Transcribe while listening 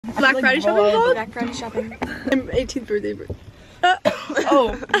Black Friday shopping vlog? Black Friday shopping. I'm 18th birthday.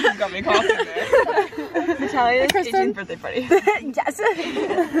 Oh, you got me coughing there. Natalia's 18th birthday party. Yes.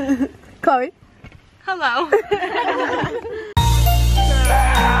 Chloe. Hello.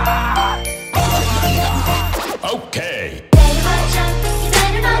 Okay.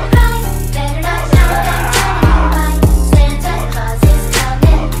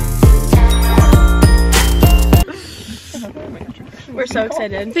 We're so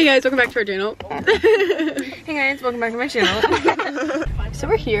excited. Hey guys, welcome back to our channel. Hey guys, welcome back to my channel. So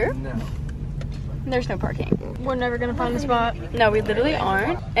we're here. There's no parking. We're never gonna find a spot. No, we literally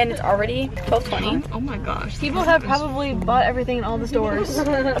aren't. And it's already 12:20. Oh my gosh. People have probably bought everything in all the stores.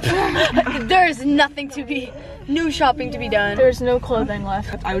 There's nothing to be, new shopping to be done. There's no clothing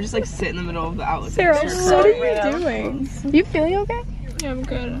left. I would just like sit in the middle of the outlet. Sarah, what are you doing? You feeling okay? Yeah, I'm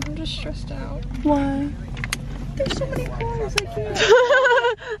good. I'm just stressed out. Why? There's so many cars, I can't.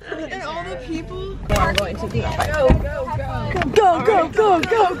 And all the people are going to be Go, go, go,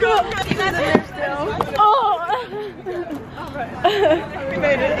 go, go. Oh! We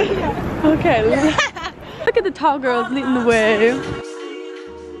made it. Okay, look at the tall girls leading the way.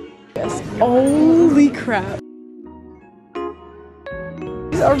 Yes, holy crap.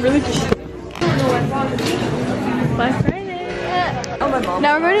 These are really cute. Black Friday. Oh, my mom.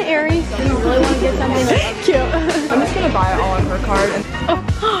 Now we're going to Aerie. I really want to get something Cute. I'm just gonna buy it all on her card. And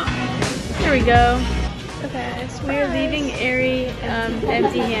Here we go. Okay, so we're leaving Aerie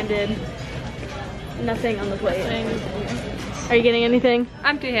empty-handed. Nothing on the plate. Are you getting anything?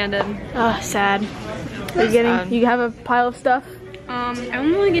 empty-handed. Oh, sad. Are you getting? You have a pile of stuff.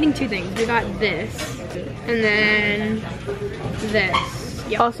 I'm only getting two things. We got this, and then this.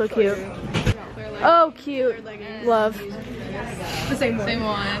 Yep. Also cute. Oh, cute. Love. The same one. Same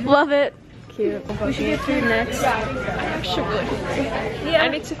one. Love it. Cute. We should get food next. Actually, really hungry. Yeah. I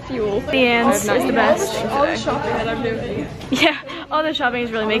need to fuel. The ants is the best. All the shopping that I'm doing. Yeah, all the shopping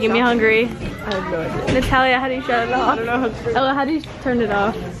is really making me hungry. I have no idea. Natalia, how do you shut it off? I don't know how to. Ella, how do you turn it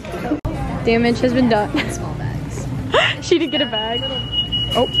off? Damage has been done. Small bags. She didn't get a bag.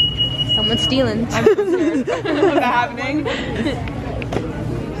 Oh, someone's stealing. I'm so scared. What's happening?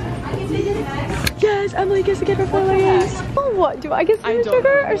 Yes, Emily gets to get her fillings. Oh, what? Do I get some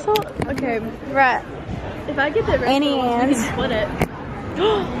sugar or salt? Okay, right. If I get the Annie we can split it.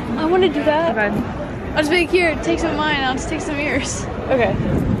 I want to do that. Okay. I'll just be like, here, take some of mine. I'll just take some of yours. Okay.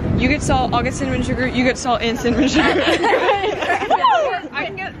 You get salt, I'll get cinnamon sugar, you get salt and cinnamon sugar. I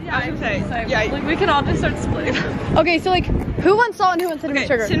can get, yeah, I was gonna say. Yeah, Like, we can all just start splitting. Okay, so like, who wants salt and who wants cinnamon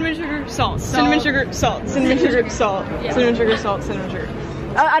sugar? Cinnamon sugar, salt. Cinnamon sugar, salt. Cinnamon sugar, salt. Cinnamon sugar, salt. Cinnamon sugar.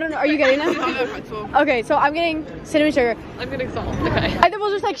 I don't know. Are you getting them? Okay, so I'm getting cinnamon sugar. I'm getting salt. Okay. I think we'll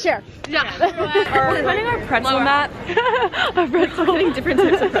just like share. Yeah. We're putting our pretzel mat. Our pretzel. Getting different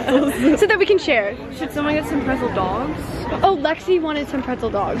types of pretzels. So that we can share. Should someone get some pretzel dogs? Oh, Lexi wanted some pretzel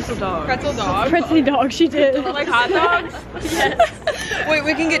dogs. Pretzel dogs. Pretzel dog. Pretzel dog, she did. Like hot dogs? Yes. Wait,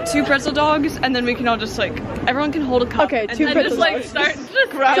 we can get 2 pretzel dogs and then we can all just like, everyone can hold a cup. Okay, and 2 then pretzel just, dogs. like, start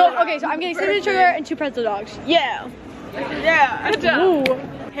just grab. So, okay, so I'm getting cinnamon sugar and 2 pretzel dogs. Yeah. Yeah. Good job. Ooh.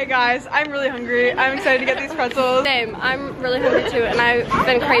 Hey guys, I'm really hungry. I'm excited to get these pretzels. Same. I'm really hungry too, and I've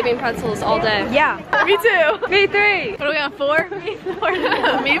been craving pretzels all day. Yeah. Me too. Me 3. What are we on, 4? Me 4.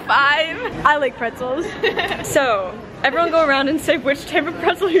 Me 5. I like pretzels. So, everyone go around and say which type of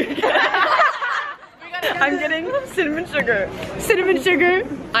pretzel you're getting. I'm getting cinnamon sugar. Cinnamon sugar.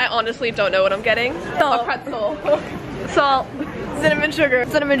 I honestly don't know what I'm getting. Salt. A pretzel. Salt. Cinnamon sugar.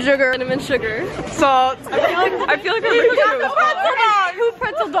 Cinnamon sugar. Cinnamon sugar. Salt. I feel like I'm Who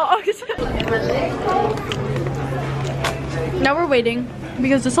pretzel dogs? Now we're waiting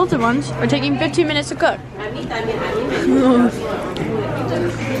because the salted ones are taking 15 minutes to cook.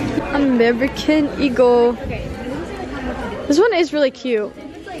 American Eagle. This one is really cute,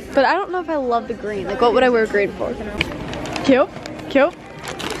 but I don't know if I love the green. Like, what would I wear green for? Cute, cute.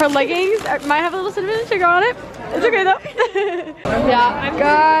 Her leggings might have a little cinnamon sugar on it. It's okay though. Yeah,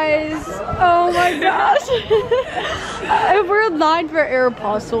 guys. Oh my gosh. We're in line for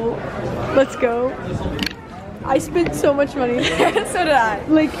Aeropostale. Let's go. I spent so much money. So did I.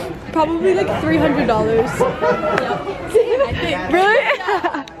 Like, probably like $300. Really?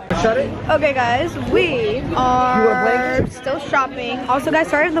 Shut it. Okay guys, we are still shopping. Also guys,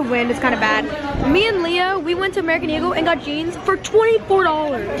 sorry if the wind is kind of bad. Me and Leah, we went to American Eagle and got jeans for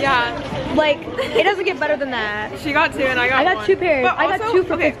 $24. Yeah. Like, it doesn't get better than that. She got 2 and I got 1. I got 2 pairs. But I got also, 2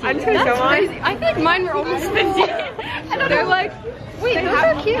 for okay, 50. I'm just gonna show mine. I feel like mine were almost 50. I don't know, like, Wait, those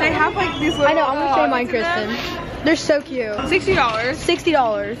are cute. They have like these little I know, I'm gonna show you mine, pockets in them. Kristen. They're so cute. $60.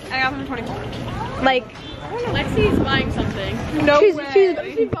 $60. I got them for 24. Like, Lexi's buying something. No she's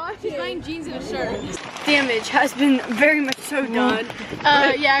She's buying jeans and a shirt. damage has been very much so done.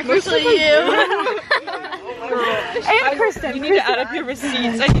 Yeah, especially you. And Kristen. You need to add up your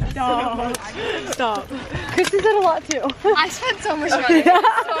receipts. Stop. Kristen did a lot too. I spent so much money.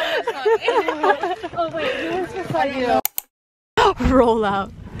 Oh wait, who wants to fight you? Roll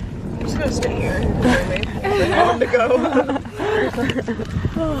out. I'm just gonna stay here. I want to go. Good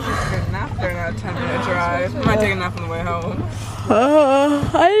nap during that 10-minute drive. I might take a nap on the way home.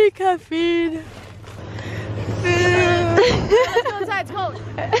 I need caffeine. Let's go inside, it's cold.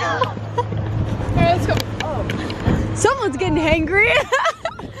 Alright, let's go. Someone's getting hangry.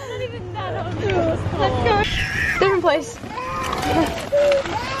 Not even that Let's go. Different place.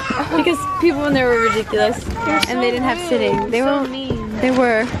 Because people when they were ridiculous and they didn't have sitting. They were mean. They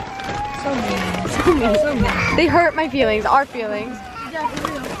were So mean. so mean. They hurt my feelings, our feelings.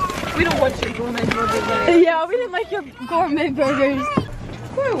 We don't want your gourmet burgers. Yeah, we didn't like your gourmet burgers.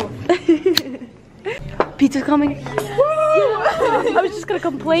 Woo! Pizza's coming. I was just gonna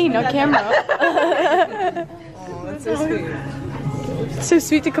complain on camera. Oh, that's so sweet. So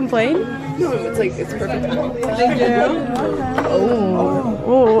sweet to complain. No, it's like, it's perfect. Thank you.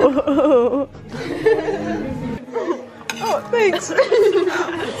 Oh. Oh, thanks.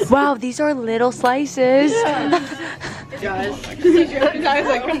 Wow, these are little slices. Guys,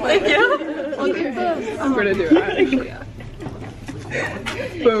 like, thank you. I'm gonna do it, actually, yeah.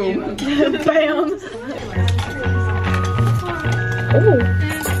 Boom. Bam.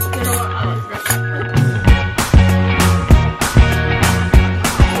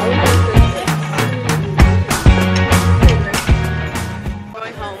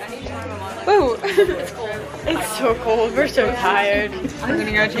 Woo! It's so cold. We're so tired. I'm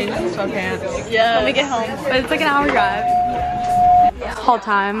gonna go change into sweatpants. Yeah. When we get home. But it's like an hour drive. Haul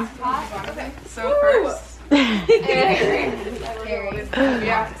time. So first, we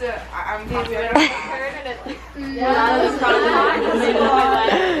have to. I'm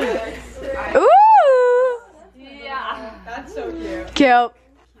Ooh! Yeah. That's so cute. Cute.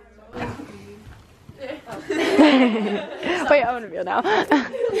 Wait, I want to feel now.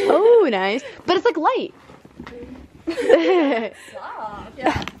 Oh, nice. But it's like light. Soft.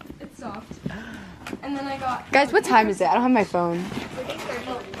 Yeah, it's soft. And then I got. Guys, what time is it? I don't have my phone.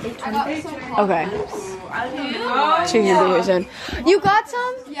 I got some. Okay. She's gonna be here soon. You got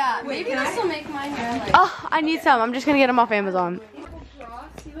some? Yeah, maybe this will make my hair like. Oh, I need some. I'm just gonna get them off Amazon.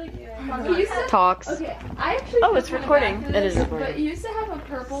 He used to, Talks. okay, I actually. Oh, it's recording. It is recording. But he used to have a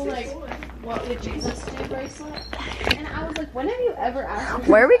purple like what would Jesus do bracelet, and I was like, when have you ever asked?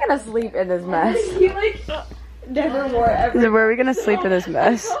 Where are we gonna sleep in this mess? He like never wore it ever. Where are we gonna sleep in this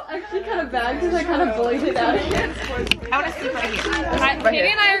mess? Actually, kind of bad because I kind of bullied it out of him. I want to sleep right here. Katie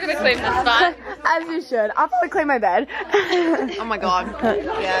and I are gonna claim this spot. As you should. I'll probably claim my bed. Oh my god.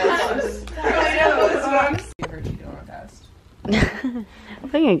 Yes. I'm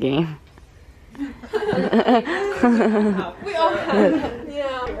playing a game. We all have it.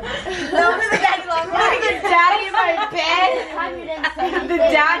 Yeah. The daddy in my bed. The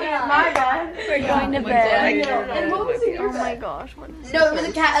daddy in my bed. We're going to bed. And what was it? Oh my gosh. What is No, it was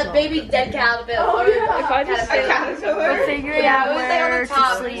a baby dead caterpillar. Oh, yeah. If I just We're figuring Yeah, out it was like on where the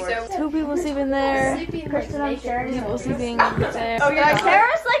top. to sleep. Two people sleeping there. Kristen, I'm sharing. People sleeping there. Oh, yeah.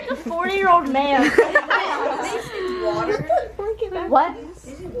 Sarah's like a 40-year-old man. What?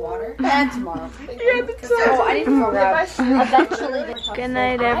 Water. And tomorrow. Oh, I need to go grab. Eventually. Good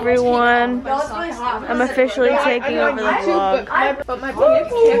night, everyone. No, it's really hot. I'm officially taking over the vlog. But my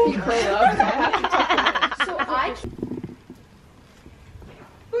pants can't be curled up. So I have to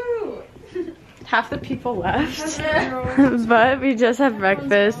so I. Half the people left, but we just had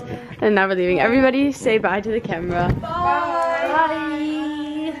breakfast and now we're leaving. Everybody say bye to the camera. Bye.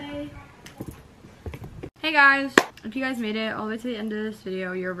 Hey guys, if you guys made it all the way to the end of this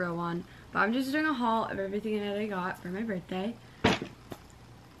video, you're a real one. But I'm just doing a haul of everything that I got for my birthday.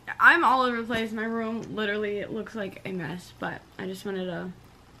 I'm all over the place. My room literally looks like a mess, but I just wanted to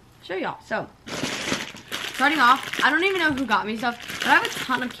show y'all. So, starting off, I don't even know who got me stuff, but I have a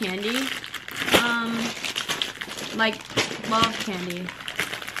ton of candy. Like, love candy.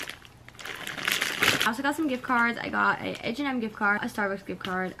 I also got some gift cards. I got a H&M gift card, a Starbucks gift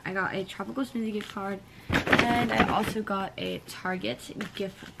card. I got a tropical smoothie gift card. And I also got a Target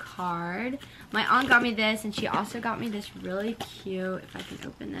gift card. My aunt got me this, and she also got me this really cute, if I can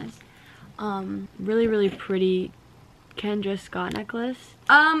open this, really, really pretty Kendra Scott necklace.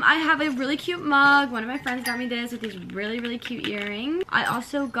 I have a really cute mug. One of my friends got me this with these really, really cute earrings. I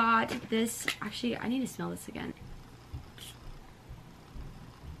also got this, actually, I need to smell this again.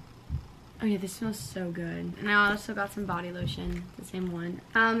 Oh yeah, this smells so good. And I also got some body lotion, the same one.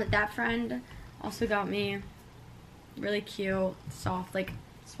 That friend also got me really cute, soft, like,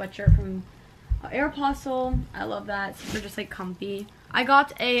 sweatshirt from Aeropostale. I love that. Super just like comfy. I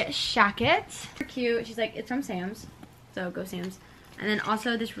got a shacket. Super cute. She's like, it's from Sam's. So go Sam's. And then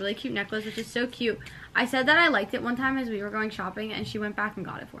also this really cute necklace, which is so cute. I said that I liked it one time as we were going shopping, and she went back and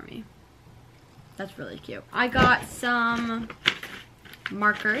got it for me. That's really cute. I got some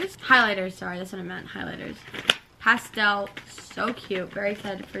markers. Highlighters, sorry, that's what I meant. Highlighters. Pastel, so cute. Very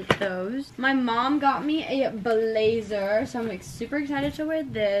excited for those. My mom got me a blazer, so I'm like super excited to wear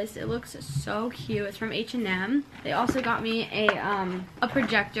this. It looks so cute. It's from H&M. They also got me a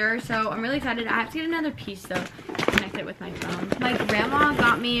projector, so I'm really excited. I have to get another piece though to connect it with my phone. My grandma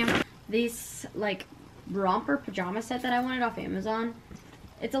got me this like romper pajama set that I wanted off Amazon.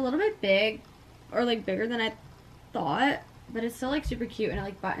 It's a little bit big, or like bigger than I thought, but it's still like super cute, and it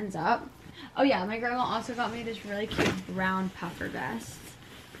like buttons up. Oh yeah, my grandma also got me this really cute brown puffer vest.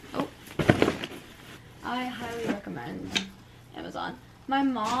 Oh, I highly recommend Amazon. My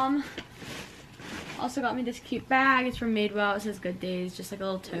mom also got me this cute bag. It's from Madewell. It says Good Days, just like a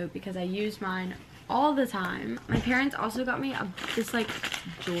little tote, because I use mine all the time. My parents also got me this like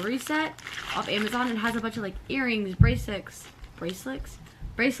jewelry set off Amazon. It has a bunch of like earrings, bracelets,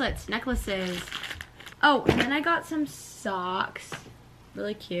 necklaces. Oh, and then I got some socks.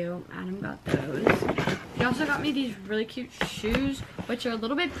 Really cute. Adam got those. He also got me these really cute shoes, which are a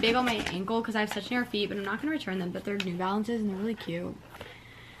little bit big on my ankle because I have such narrow feet, but I'm not going to return them. But they're New Balances and they're really cute.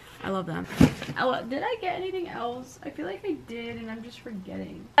 I love them. Ella, did I get anything else? I feel like I did and I'm just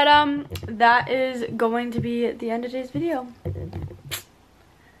forgetting. But that is going to be the end of today's video.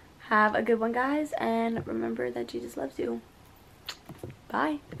 Have a good one, guys, and remember that Jesus loves you.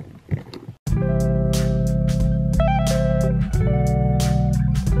 Bye.